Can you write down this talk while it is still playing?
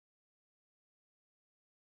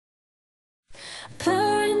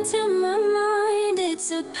Purr into my mind,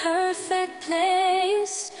 it's a perfect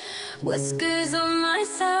place. Whiskers on my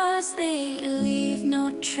thoughts, they leave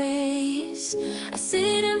no trace. I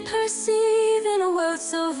sit and perceive in a world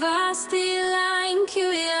so vast. Feline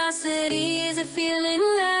curiosity is a feeling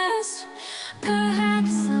less.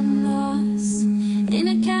 Perhaps I'm lost in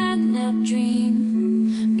a catnap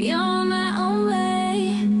dream, beyond my own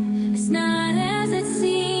way. It's not as it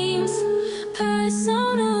seems.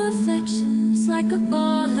 Personal affections like a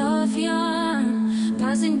ball of yarn,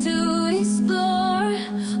 pausing to explore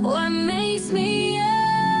what makes me yearn.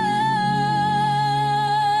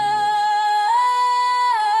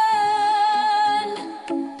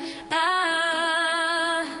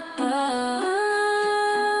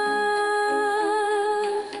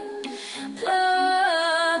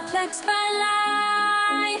 Purr-plexed by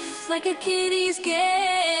life, like a kitty's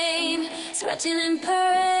game, scratching and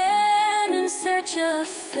purring in search of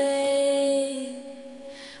fate.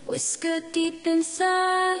 Whisker deep in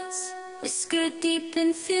thoughts, whisker deep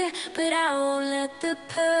in fear, but I won't let the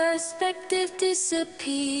perspective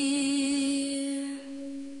disappear.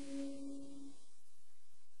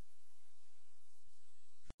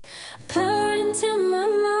 Purr into my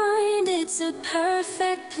mind, it's a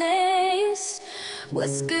perfect place.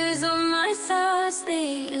 Whiskers on my thoughts,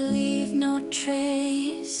 they leave no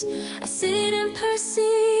trace. I sit and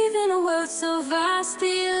perceive in a world so vast.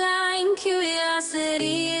 Feline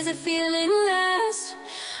curiosity is a feeling less.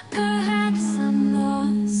 Perhaps I'm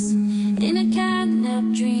lost in a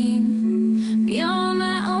catnap dream, beyond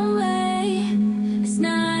my own way. It's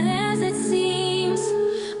not as it seems.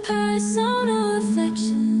 Personal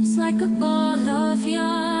affections like a ball of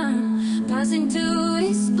yarn, pausing to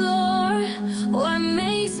explore what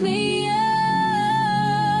makes me yearn.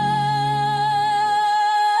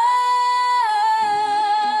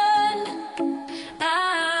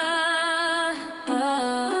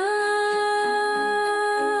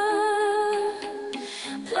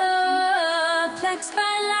 Purr-plexed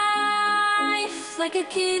by life, like a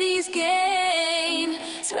kitty's game,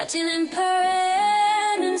 scratching and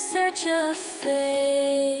purring in search of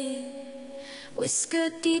fate. Whisker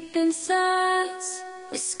deep in thoughts,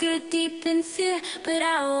 whisker deep in fear, but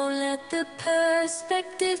I won't let the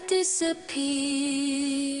perspective disappear.